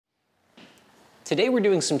Today we're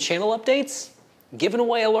doing some channel updates, giving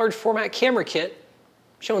away a large format camera kit,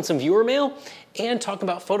 showing some viewer mail, and talking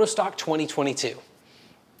about Photostock 2022.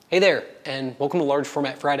 Hey there, and welcome to Large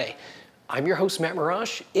Format Friday. I'm your host, Matt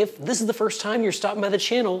Marrash. If this is the first time you're stopping by the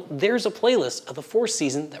channel, there's a playlist of the fourth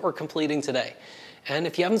season that we're completing today. And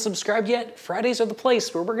if you haven't subscribed yet, Fridays are the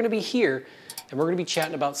place where we're gonna be here and we're gonna be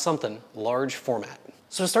chatting about something large format.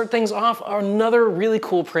 So to start things off, another really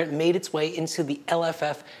cool print made its way into the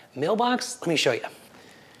LFF mailbox. Let me show you.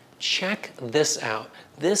 Check this out.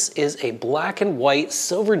 This is a black and white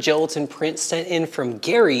silver gelatin print sent in from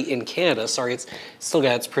Gary in Canada. Sorry, it's still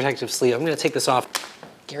got its protective sleeve. I'm gonna take this off.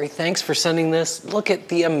 Gary, thanks for sending this. Look at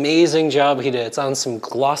the amazing job he did. It's on some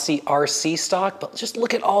glossy RC stock, but just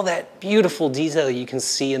look at all that beautiful detail you can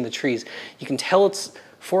see in the trees. You can tell it's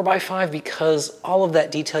 4x5 because all of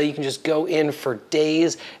that detail you can just go in for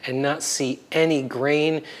days and not see any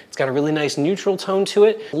grain. It's got a really nice neutral tone to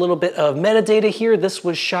it. A little bit of metadata here. This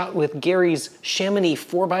was shot with Gary's Chamonix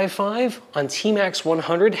 4x5 on T-Max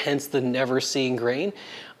 100, hence the never seeing grain,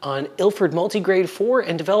 on Ilford Multigrade 4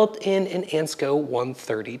 and developed in an Ansco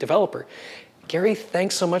 130 developer. Gary,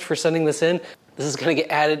 thanks so much for sending this in. This is gonna get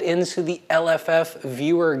added into the LFF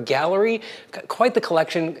viewer gallery. Got quite the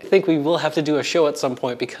collection. I think we will have to do a show at some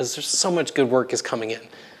point because there's so much good work is coming in.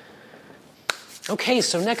 Okay,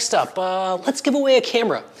 so next up, let's give away a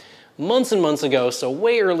camera. Months and months ago, so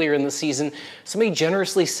way earlier in the season, somebody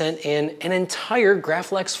generously sent in an entire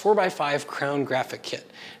Graflex 4x5 Crown Graphic kit.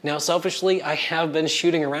 Now, selfishly, I have been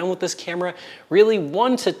shooting around with this camera, really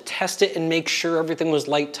one to test it and make sure everything was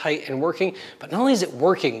light, tight, and working, but not only is it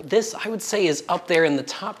working, this I would say is up there in the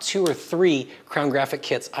top 2 or 3 Crown Graphic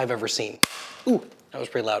kits I've ever seen. Ooh, that was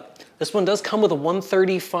pretty loud. This one does come with a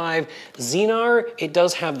 135 Xenar. It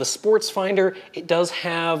does have the sports finder. It does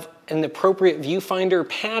have an appropriate viewfinder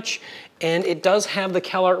patch, and it does have the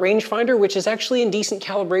CalArt rangefinder, which is actually in decent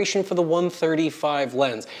calibration for the 135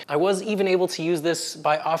 lens. I was even able to use this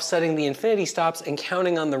by offsetting the infinity stops and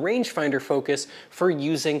counting on the rangefinder focus for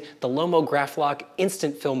using the Lomo Graflock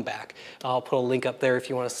instant film back. I'll put a link up there if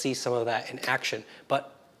you want to see some of that in action.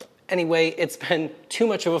 But anyway, it's been too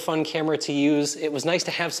much of a fun camera to use. It was nice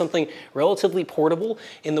to have something relatively portable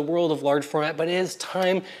in the world of large format, but it is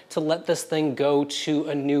time to let this thing go to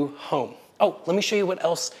a new home. Oh, let me show you what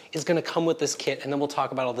else is gonna come with this kit, and then we'll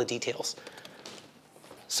talk about all the details.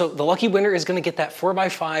 So the lucky winner is gonna get that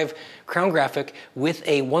 4x5 Crown Graphic with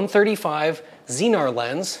a 135 Xenar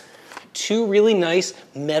lens, 2 really nice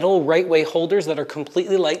metal right-way holders that are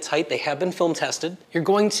completely light tight. They have been film tested. You're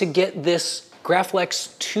going to get this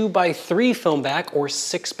Graflex 2x3 film back, or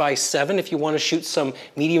 6x7 if you want to shoot some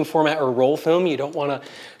medium format or roll film. You don't want to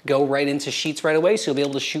go right into sheets right away, so you'll be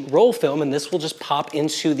able to shoot roll film, and this will just pop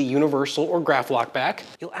into the universal or Graflock back.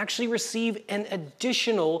 You'll actually receive an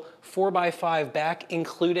additional 4x5 back,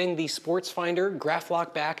 including the sports finder,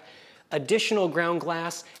 Graflock back, additional ground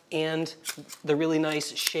glass, and the really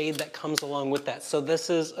nice shade that comes along with that. So this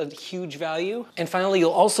is a huge value. And finally,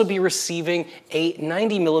 you'll also be receiving a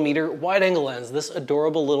 90mm wide angle lens, this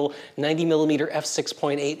adorable little 90mm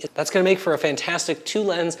f6.8. That's gonna make for a fantastic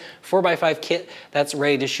 2-lens 4x5 kit that's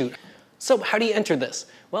ready to shoot. So how do you enter this?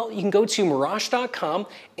 Well, you can go to Marrash.com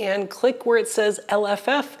and click where it says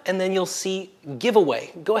LFF, and then you'll see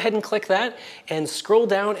giveaway. Go ahead and click that and scroll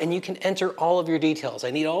down, and you can enter all of your details.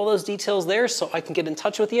 I need all those details there so I can get in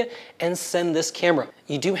touch with you and send this camera.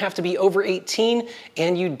 You do have to be over 18,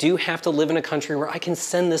 and you do have to live in a country where I can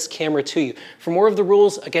send this camera to you. For more of the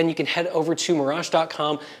rules, again, you can head over to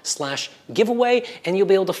Marrash.com/giveaway, and you'll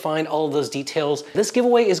be able to find all of those details. This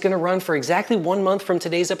giveaway is gonna run for exactly 1 month from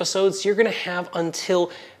today's episode, so you're gonna have until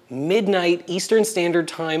midnight Eastern Standard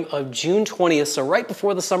Time of June 20th, so right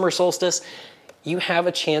before the summer solstice, you have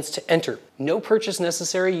a chance to enter. No purchase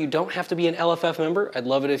necessary. You don't have to be an LFF member. I'd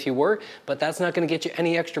love it if you were, but that's not gonna get you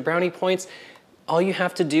any extra brownie points. All you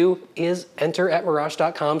have to do is enter at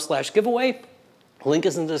Marrash.com/giveaway. Link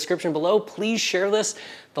is in the description below. Please share this.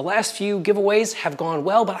 The last few giveaways have gone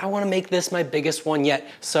well, but I wanna make this my biggest one yet.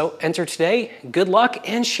 So enter today, good luck,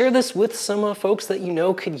 and share this with some folks that you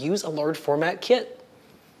know could use a large format kit.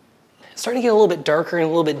 It's starting to get a little bit darker and a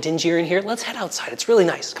little bit dingier in here. Let's head outside. It's really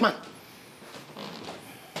nice. Come on.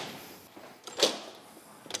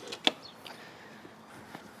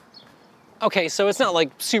 Okay, so it's not like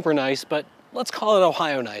super nice, but let's call it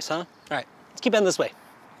Ohio nice, huh? All right, let's keep heading this way.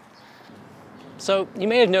 So you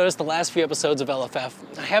may have noticed the last few episodes of LFF,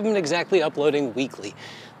 I haven't been exactly uploading weekly.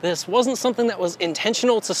 This wasn't something that was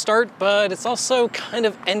intentional to start, but it's also kind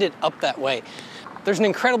of ended up that way. There's an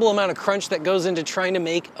incredible amount of crunch that goes into trying to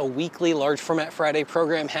make a weekly Large Format Friday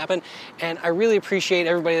program happen, and I really appreciate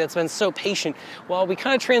everybody that's been so patient while we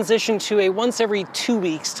kind of transition to a once every 2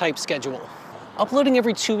 weeks type schedule. Uploading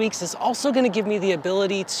every 2 weeks is also going to give me the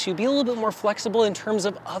ability to be a little bit more flexible in terms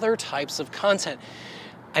of other types of content.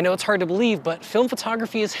 I know it's hard to believe, but film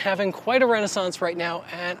photography is having quite a renaissance right now,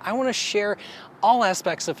 and I want to share all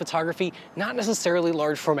aspects of photography, not necessarily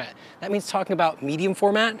large format. That means talking about medium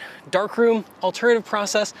format, darkroom, alternative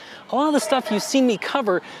process, a lot of the stuff you've seen me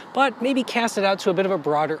cover, but maybe cast it out to a bit of a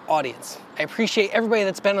broader audience. I appreciate everybody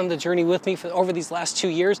that's been on the journey with me over these last 2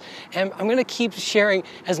 years, and I'm going to keep sharing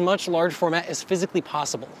as much large format as physically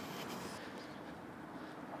possible.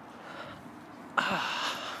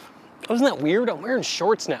 Wasn't that weird? I'm wearing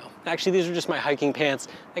shorts now. Actually, these are just my hiking pants.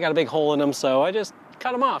 They got a big hole in them, so I just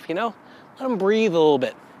cut them off, you know? Let them breathe a little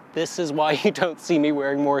bit. This is why you don't see me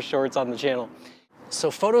wearing more shorts on the channel. So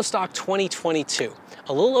Photostock 2022,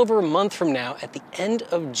 a little over a month from now, at the end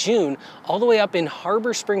of June, all the way up in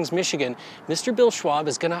Harbor Springs, Michigan, Mr. Bill Schwab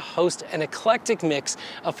is gonna host an eclectic mix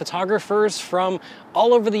of photographers from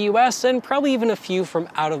all over the US and probably even a few from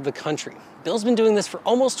out of the country. Bill's been doing this for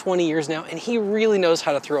almost 20 years now, and he really knows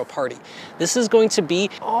how to throw a party. This is going to be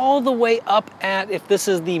all the way up at, if this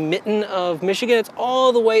is the mitten of Michigan, it's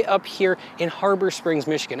all the way up here in Harbor Springs,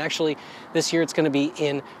 Michigan. Actually, this year it's gonna be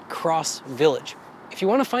in Cross Village. If you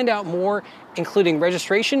want to find out more, including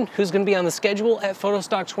registration, who's going to be on the schedule at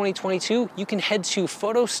Photostock 2022, you can head to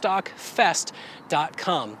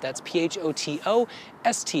photostockfest.com. That's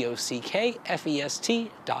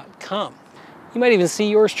PHOTOSTOCKFEST.com. You might even see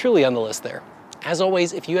yours truly on the list there. As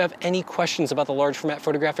always, if you have any questions about the large format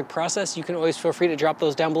photographic process, you can always feel free to drop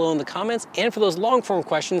those down below in the comments. And for those long form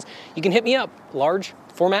questions, you can hit me up,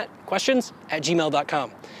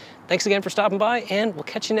 largeformatquestions@gmail.com. Thanks again for stopping by, and we'll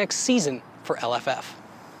catch you next season for LFF.